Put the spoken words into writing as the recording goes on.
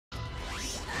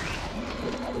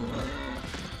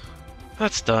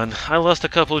That's done. I lost a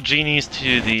couple of genies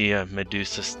to the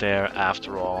Medusa Stare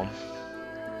after all.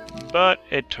 But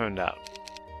it turned out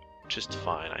just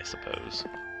fine, I suppose.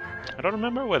 I don't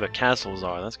remember where the castles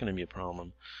are. That's going to be a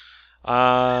problem.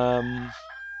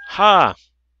 Ha!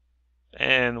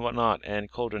 And whatnot.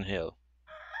 And Cauldron Hill.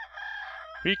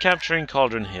 Recapturing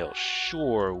Cauldron Hill.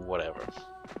 Sure, whatever.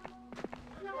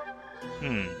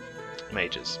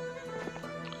 Mages.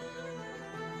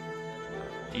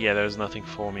 Yeah, there's nothing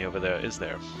for me over there, is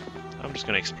there? I'm just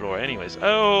gonna explore anyways.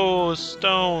 Oh,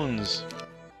 stones!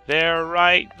 They're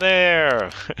right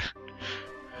there!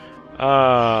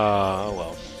 Oh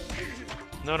well.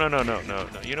 No.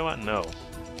 You know what? No.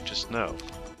 Just no.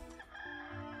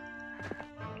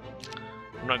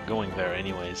 I'm not going there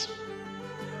anyways.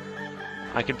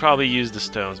 I could probably use the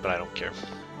stones, but I don't care.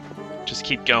 Just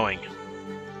keep going.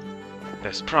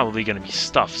 There's probably gonna be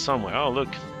stuff somewhere. Oh, look.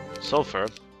 Sulfur.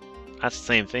 That's the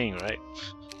same thing, right?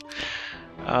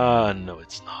 No,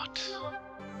 it's not.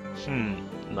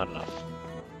 Not enough.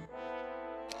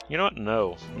 You know what?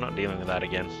 No, I'm not dealing with that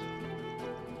again.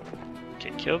 Okay,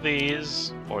 kill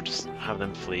these, or just have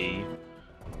them flee.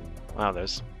 Wow,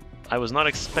 I was not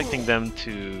expecting them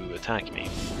to attack me.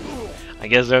 I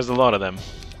guess there's a lot of them.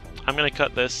 I'm gonna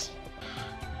cut this.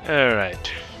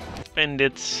 Alright.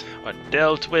 Bandits are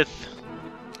dealt with.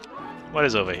 What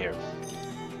is over here?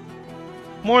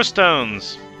 More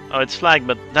stones! Oh, it's flagged,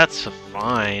 but that's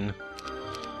fine.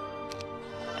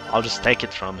 I'll just take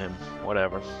it from him.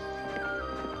 Whatever.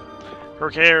 Who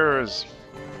cares?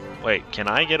 Wait, can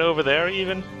I get over there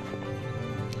even?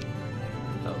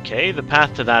 Okay, the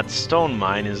path to that stone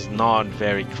mine is not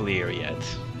very clear yet.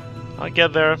 I'll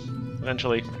get there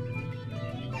eventually.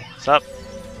 What's up?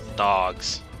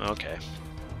 Dogs. Okay.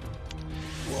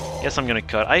 Guess I'm gonna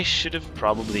cut. I should have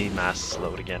probably mass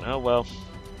slowed again. Oh well.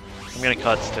 I'm gonna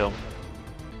cut still.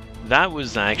 That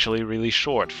was actually really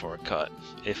short for a cut,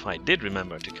 if I did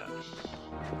remember to cut.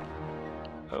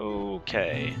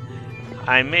 Okay.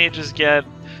 I may just get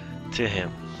to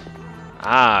him.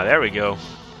 Ah, there we go.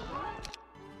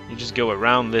 You just go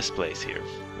around this place here.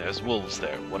 There's wolves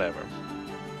there, whatever.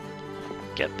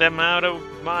 Get them out of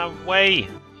my way!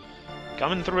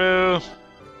 Coming through!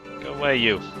 Go away,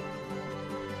 you.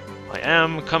 I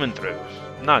am coming through.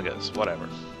 Nagas, whatever.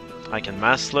 I can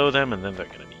mass slow them and then they're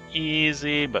gonna be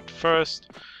easy, but first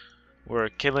we're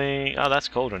killing... Oh, that's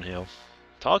Cauldron Hill.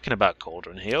 Talking about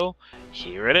Cauldron Hill,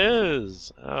 here it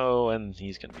is! Oh, and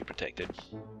he's gonna be protected.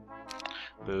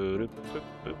 Boo, boo,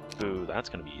 boo, boo. That's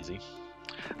gonna be easy.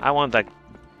 I want that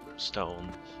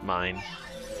stone mine.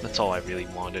 That's all I really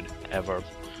wanted, ever.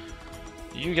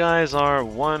 You guys are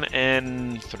 1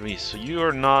 and 3, so you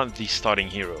are not the starting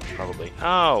hero, probably.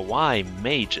 Oh, why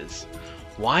mages?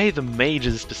 Why the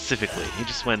mages specifically? He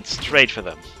just went straight for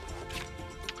them.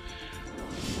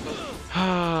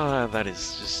 Ah, that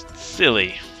is just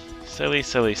silly. Silly.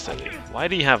 Why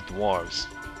do you have dwarves?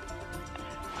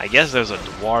 I guess there's a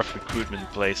dwarf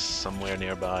recruitment place somewhere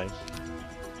nearby.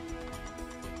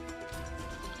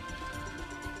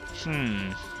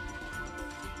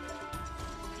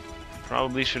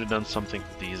 Probably should have done something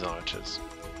with these archers.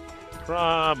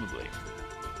 Probably.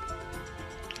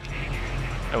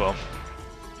 Oh well.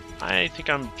 I think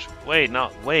I'm... Wait.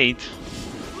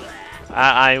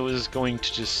 I was going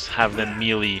to just have them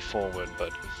melee forward,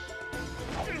 but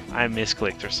I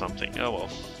misclicked or something. Oh well.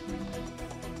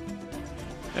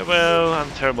 Oh well, I'm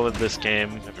terrible at this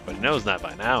game. Everybody knows that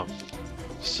by now.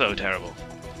 So terrible.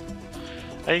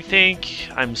 I think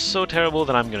I'm so terrible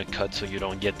that I'm gonna cut so you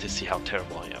don't get to see how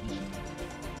terrible I am.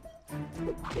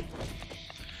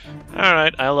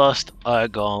 Alright, I lost a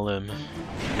golem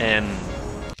and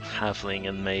halfling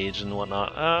and mage and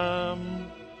whatnot.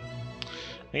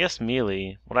 I guess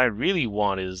melee. What I really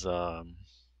want is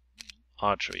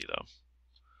archery though.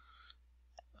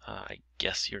 I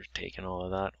guess you're taking all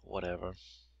of that. Whatever.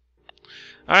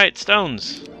 Alright,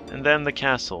 stones! And then the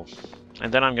castle.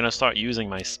 And then I'm gonna start using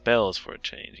my spells for a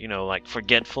change. You know, like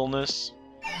Forgetfulness.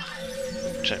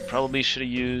 Which I probably should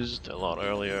have used a lot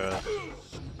earlier.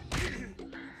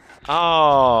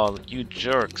 Oh, you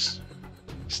jerks.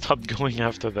 Stop going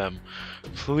after them.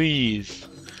 Please.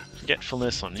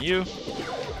 Forgetfulness on you.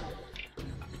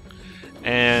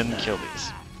 And kill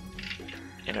these.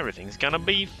 And everything's gonna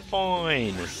be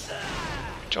fine.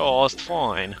 Just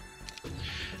fine.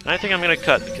 And I think I'm gonna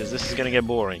cut because this is gonna get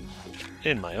boring.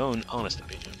 In my own honest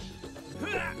opinion.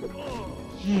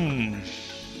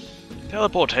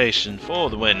 Teleportation for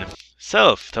the win.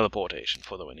 Self-teleportation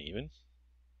for the win, even.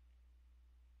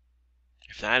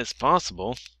 If that is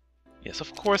possible. Yes,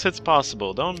 of course it's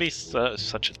possible. Don't be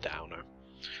such a downer.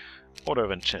 Order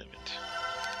of Enchantment.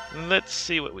 Let's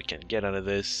see what we can get out of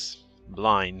this.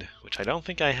 blind, which I don't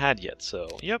think I had yet, so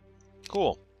yep,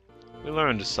 cool. We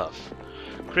learned stuff.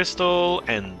 Crystal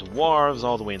and dwarves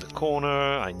all the way in the corner.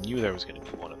 I knew there was going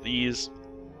to be one of these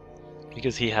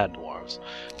because he had dwarves.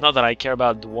 Not that I care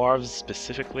about dwarves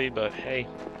specifically, but hey,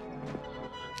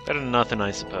 better than nothing,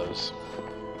 I suppose.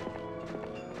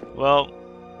 Well,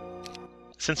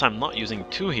 since I'm not using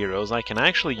two heroes, I can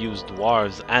actually use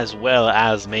dwarves as well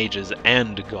as mages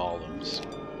and golems.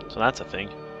 So that's a thing.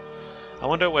 I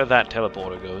wonder where that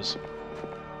teleporter goes.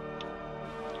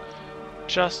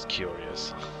 Just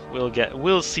curious.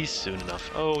 We'll see soon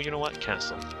enough. Oh, you know what?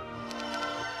 Castle.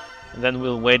 And then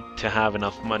we'll wait to have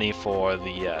enough money for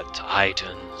the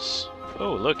Titans.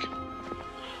 Oh, look.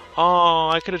 Oh,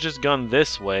 I could have just gone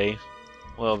this way.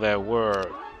 Well, there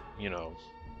were, you know,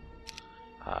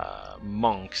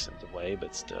 monks in the way,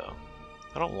 but still.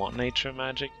 I don't want nature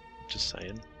magic. Just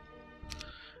saying.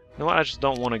 You know what? I just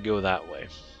don't want to go that way.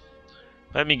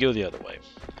 Let me go the other way.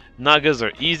 Nagas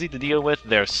are easy to deal with,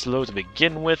 they're slow to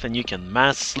begin with, and you can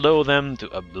mass slow them to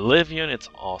oblivion. It's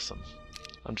awesome.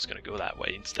 I'm just gonna go that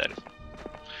way instead.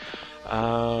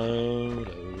 No.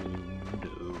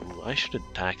 I should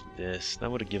attack this.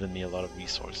 That would have given me a lot of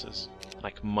resources.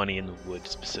 Like money in the wood,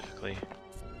 specifically.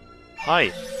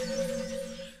 Hi!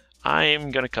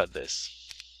 I'm gonna cut this.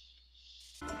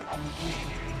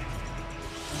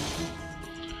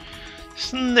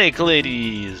 Snake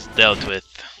ladies dealt with.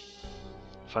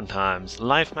 Fun times.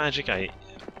 Life magic I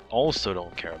also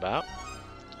don't care about.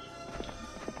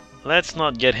 Let's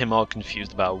not get him all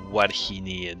confused about what he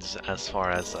needs as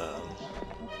far as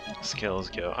skills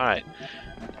go. Alright.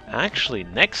 Actually,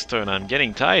 next turn I'm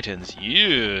getting Titans.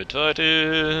 You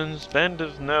Titans! Band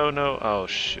of no. Oh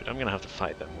shoot, I'm gonna have to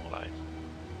fight them, won't I?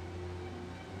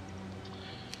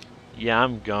 Yeah,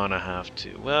 I'm gonna have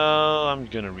to. Well, I'm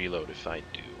gonna reload if I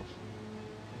do.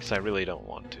 Because I really don't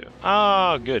want to.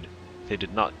 Ah, good. They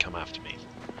did not come after me.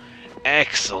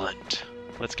 Excellent!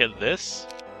 Let's get this.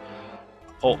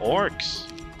 Oh, orcs!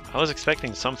 I was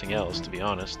expecting something else, to be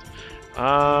honest.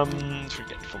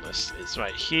 Forgetfulness is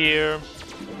right here.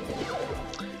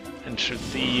 And should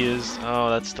these... Oh,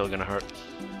 that's still gonna hurt.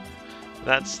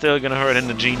 That's still gonna hurt in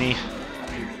the genie.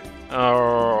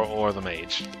 Or the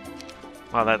mage.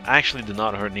 Wow, that actually did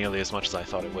not hurt nearly as much as I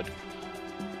thought it would.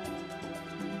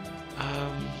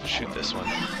 Shoot this one.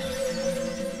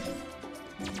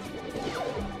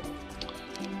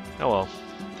 Oh well.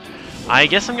 I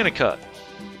guess I'm gonna cut.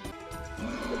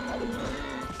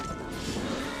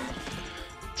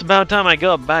 It's about time I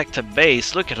go back to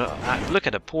base. Look at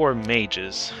the poor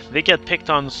mages. They get picked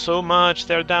on so much,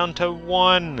 they're down to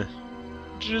 1.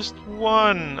 Just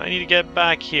 1. I need to get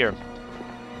back here.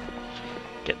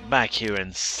 Get back here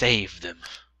and save them.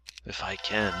 If I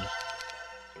can.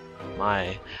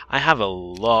 My, I have a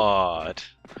lot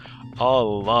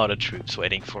of troops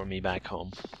waiting for me back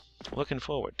home. Looking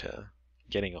forward to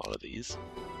getting all of these.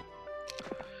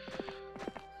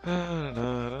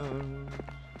 That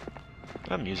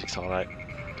music's alright.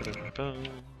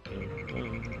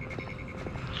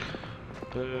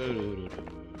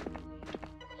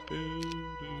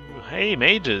 Hey,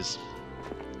 mages!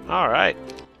 Alright.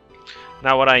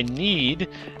 Now what I need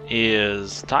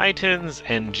is Titans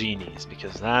and Genies,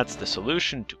 because that's the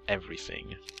solution to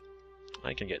everything.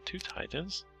 I can get 2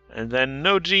 Titans, and then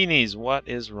no Genies! What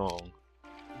is wrong?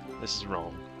 This is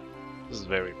wrong. This is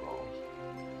very wrong.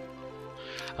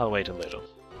 I'll wait a little.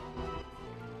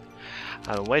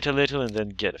 I'll wait a little and then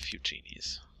get a few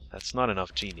Genies. That's not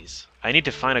enough Genies. I need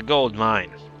to find a gold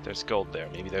mine. There's gold there.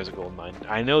 Maybe there's a gold mine.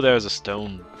 I know there's a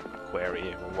stone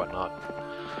quarry or whatnot.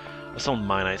 A stone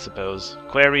mine, I suppose.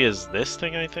 Quarry is this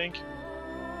thing, I think?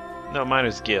 No,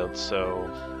 Miner's Guild, so...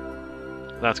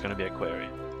 that's gonna be a quarry.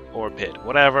 Or pit.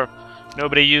 Whatever.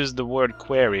 Nobody used the word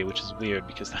quarry, which is weird,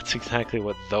 because that's exactly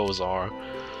what those are.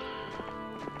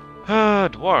 Ah,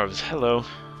 dwarves. Hello.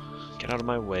 Get out of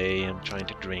my way. I'm trying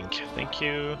to drink. Thank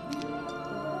you.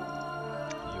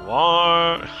 You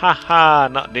are... haha!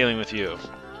 Not dealing with you.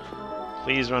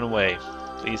 Please run away.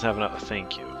 Please have enough...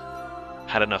 thank you.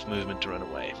 Had enough movement to run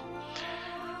away.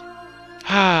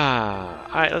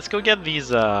 Alright, let's go get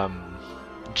these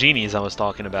genies I was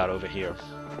talking about over here.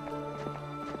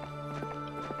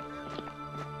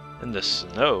 In the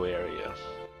snow area.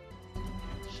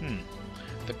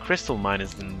 The crystal mine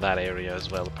is in that area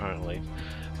as well, apparently.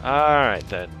 Alright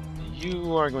then.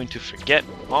 You are going to forget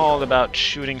all about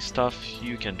shooting stuff.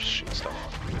 You can just shoot stuff.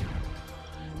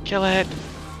 Kill it!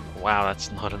 Wow,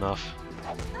 that's not enough.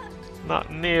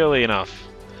 Not nearly enough.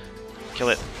 Kill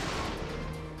it.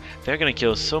 They're gonna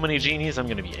kill so many genies, I'm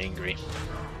gonna be angry.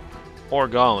 Or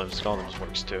golems. Golems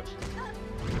works too.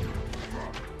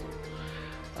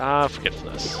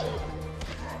 Forgetfulness.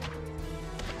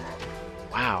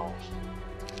 Wow.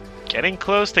 Getting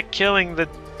close to killing the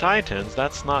Titans,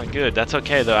 that's not good. That's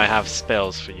okay though, I have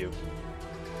spells for you.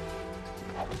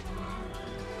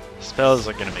 Spells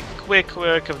are gonna make quick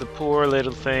work of the poor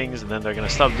little things, and then they're gonna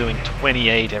stop doing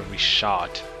 28 every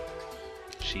shot.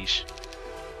 Sheesh.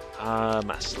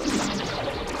 Master.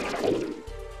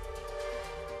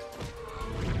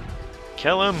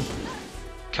 Kill him!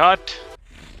 Cut!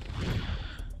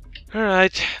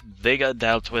 Alright, they got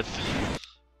dealt with.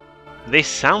 They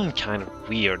sound kind of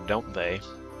weird, don't they?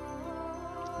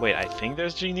 Wait, I think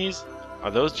there's genies? Are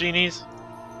those genies?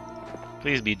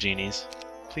 Please be genies.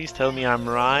 Please tell me I'm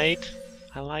right.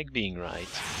 I like being right.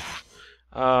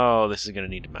 Oh, this is gonna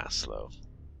need a mass slow.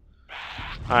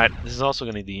 Alright, this is also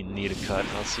gonna need a cut.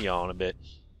 I'll see y'all in a bit.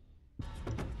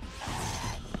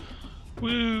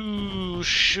 Woo!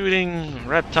 Shooting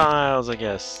reptiles, I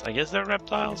guess. I guess they're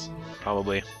reptiles?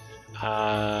 Probably.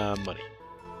 Money.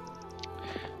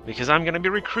 Because I'm gonna be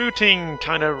recruiting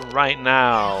kind of right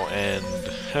now, and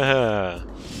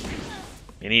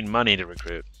you need money to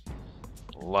recruit.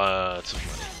 Lots of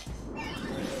money.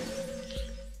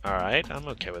 Alright, I'm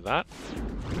okay with that.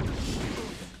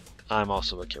 I'm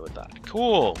also okay with that.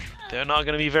 Cool! They're not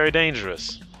gonna be very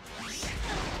dangerous.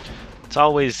 It's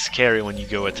always scary when you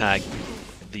go attack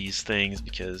these things,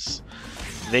 because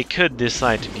they could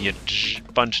decide to be a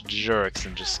bunch of jerks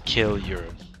and just kill your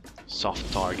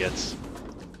soft targets.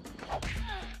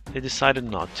 They decided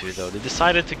not to, though. They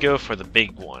decided to go for the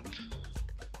big one.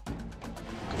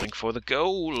 Going for the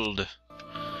gold.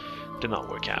 Did not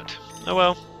work out. Oh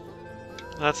well.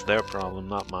 That's their problem,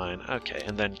 not mine. Okay,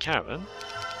 and then Karen.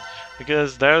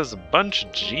 Because there's a bunch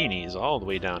of genies all the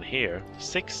way down here.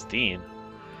 16.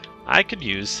 I could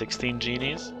use 16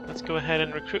 genies. Let's go ahead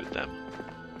and recruit them.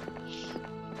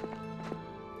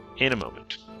 In a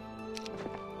moment.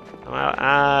 Well,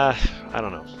 I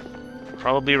don't know.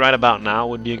 Probably right about now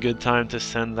would be a good time to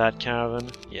send that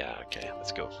caravan. Yeah, okay,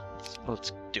 let's go.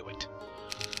 Let's do it.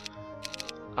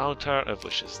 Altar of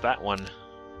Wishes. That one.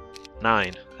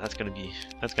 9. That's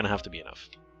gonna have to be enough.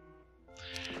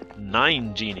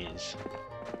 9 genies.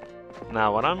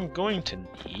 Now, what I'm going to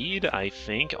need, I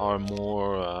think, are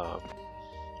more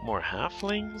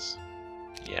halflings.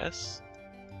 Yes.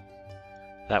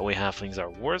 That way, halflings are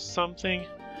worth something.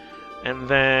 And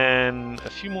then a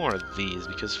few more of these,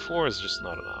 because 4 is just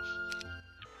not enough.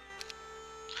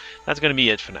 That's gonna be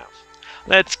it for now.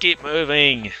 Let's keep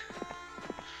moving!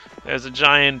 There's a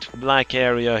giant black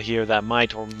area here that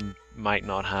might or might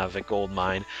not have a gold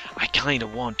mine. I kinda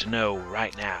want to know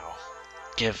right now.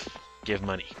 Give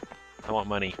money. I want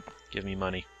money. Give me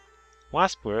money.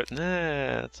 Waspwort?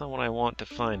 Nah, that's not what I want to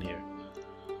find here.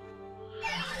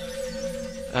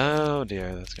 Oh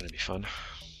dear, that's gonna be fun.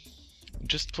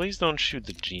 Just please don't shoot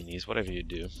the genies, whatever you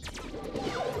do.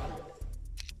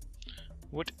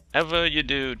 Whatever you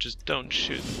do, just don't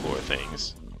shoot the poor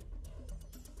things.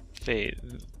 They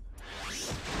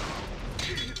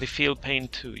feel pain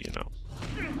too, you know.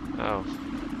 Oh.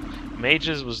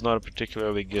 Mages was not a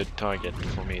particularly good target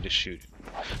for me to shoot.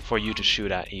 For you to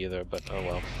shoot at either, but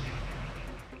oh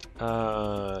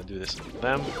well. Do this with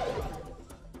them.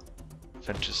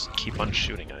 Then just keep on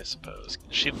shooting, I suppose.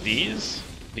 Shoot these,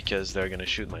 because they're gonna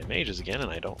shoot my mages again,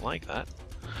 and I don't like that.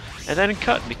 And then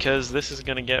cut, because this is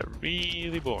gonna get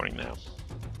really boring now.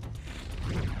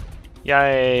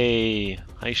 Yay!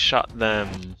 I shot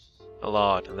them a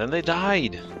lot, and then they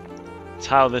died! That's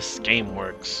how this game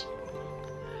works.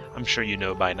 I'm sure you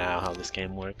know by now how this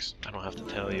game works. I don't have to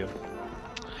tell you.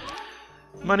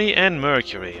 Money and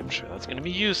mercury. I'm sure that's gonna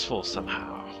be useful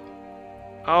somehow.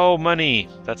 Oh, money!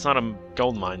 That's not a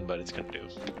gold mine, but it's gonna do.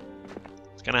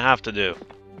 It's gonna have to do.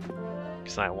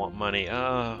 Because I want money.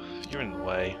 You're in the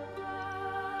way.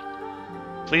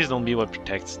 Please don't be what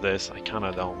protects this. I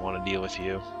kinda don't want to deal with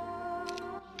you.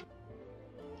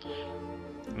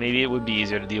 Maybe it would be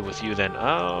easier to deal with you than...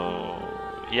 Oh...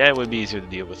 Yeah, it would be easier to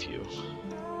deal with you.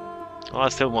 Well, I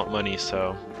still want money,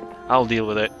 so... I'll deal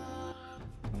with it.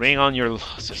 Bring on your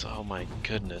losses. Oh my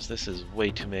goodness, this is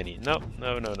way too many. No.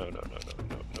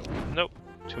 Nope.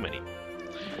 Too many.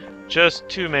 Just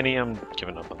too many. I'm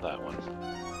giving up on that one.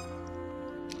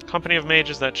 Company of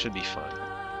Mages, that should be fine.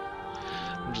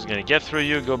 I'm just gonna get through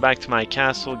you, go back to my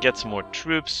castle, get some more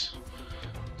troops.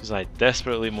 Because I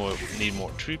desperately need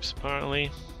more troops,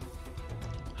 apparently.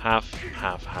 Half.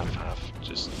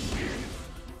 Just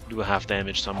do a half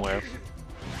damage somewhere.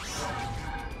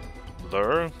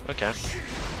 Lure? Okay.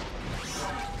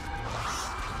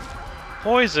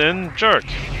 Poison jerk!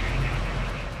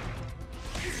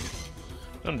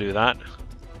 Don't do that.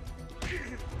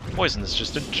 Poison is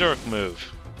just a jerk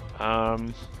move.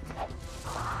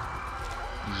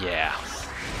 Yeah.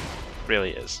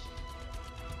 Really is.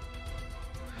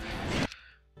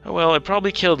 Oh well, it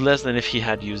probably killed less than if he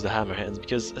had used the hammerhands,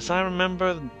 because as I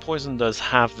remember, the poison does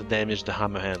half the damage the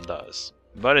hammerhand does.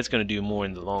 But it's gonna do more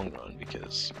in the long run,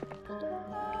 because...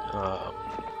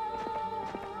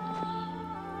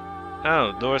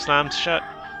 Oh, door slammed shut.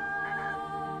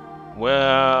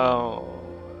 Well...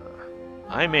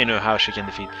 I may know how she can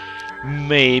defeat...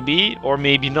 Maybe, or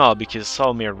maybe not, because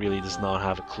Salmir really does not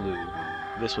have a clue.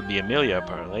 This would be Amelia,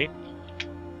 apparently.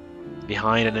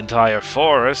 Behind an entire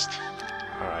forest.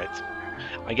 Alright.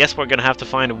 I guess we're gonna have to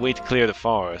find a way to clear the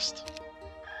forest.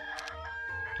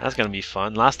 That's gonna be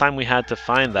fun. Last time we had to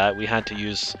find that, we had to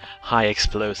use high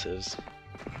explosives.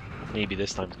 Maybe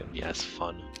this time it's gonna be as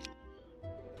fun.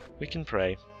 We can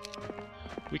pray.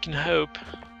 We can hope.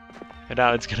 I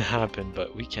doubt it's gonna happen,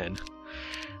 but we can.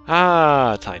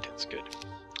 Ah, Titan's good.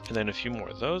 And then a few more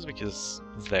of those, because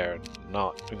they're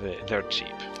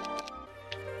cheap.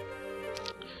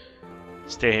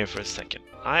 Stay here for a second.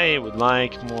 I would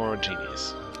like more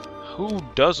genies. Who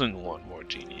doesn't want more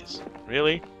genies?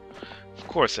 Really? Of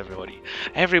course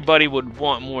everybody would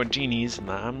want more genies,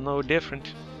 and I'm no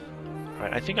different.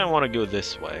 Alright, I think I want to go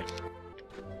this way.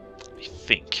 I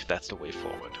think that's the way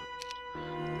forward.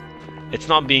 It's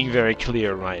not being very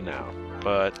clear right now,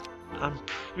 but I'm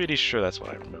pretty sure that's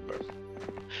what I remember.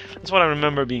 That's what I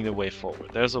remember being the way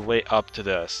forward. There's a way up to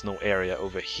the snow area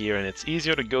over here, and it's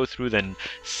easier to go through than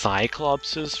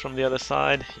Cyclopses from the other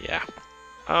side. Yeah.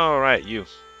 Alright, you.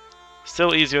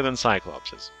 Still easier than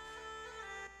Cyclopses.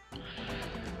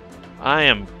 I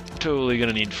am totally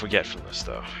gonna need Forgetfulness,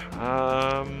 though.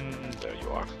 There you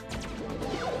are.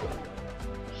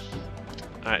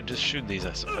 Alright, just shoot these,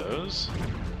 I suppose.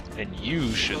 And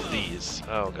you shoot these.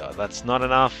 Oh god, that's not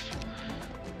enough.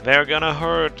 They're gonna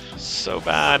hurt so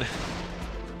bad.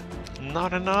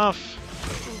 Not enough.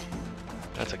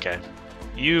 That's okay.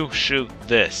 You shoot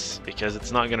this, because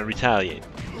it's not gonna retaliate.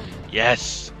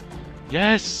 Yes!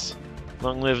 Yes!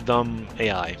 Long live dumb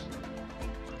AI.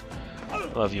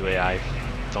 Love you, AI.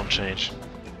 Don't change.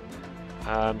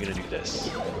 I'm gonna do this.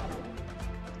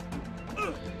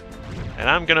 And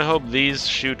I'm gonna hope these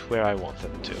shoot where I want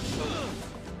them to.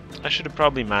 I should have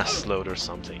probably mass slowed or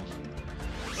something.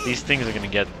 These things are gonna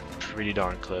get pretty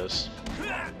darn close.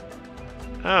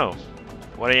 Oh,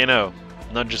 what do you know?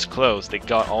 Not just close, they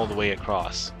got all the way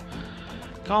across.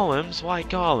 Golems? Why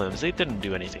golems? They didn't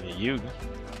do anything to you.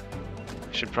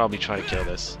 I should probably try to kill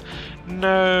this.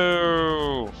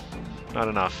 No! Not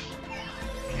enough.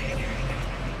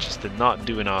 Just did not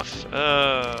do enough.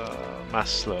 Mass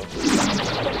slow.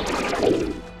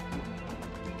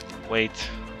 Wait.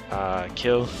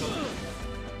 Kill.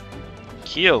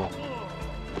 Kill!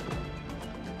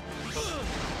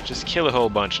 Just kill a whole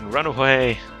bunch and run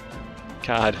away.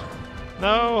 God.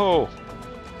 No!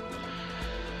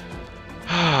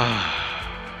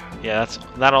 Yeah,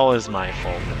 that all is my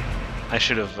fault. I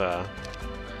should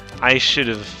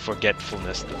have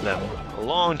forgetfulness them a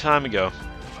long time ago.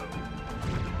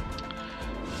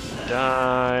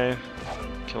 Die.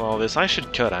 Kill all this. I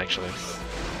should cut, actually.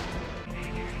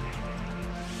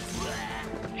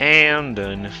 And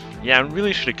done. Yeah, I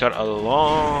really should have cut a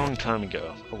long time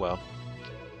ago. Oh well.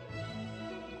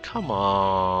 Come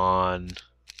on.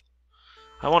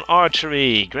 I want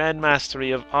archery. Grand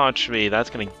Mastery of Archery. That's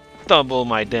gonna double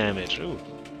my damage. Ooh,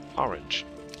 orange.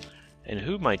 And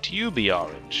who might you be,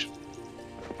 orange?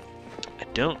 I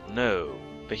don't know.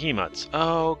 Behemoths.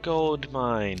 Oh, gold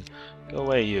mine. Go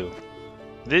away, you.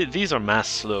 These are mass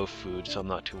slow food, so I'm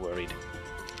not too worried.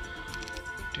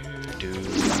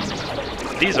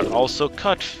 These are also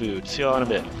cut food. See you all in a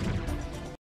bit.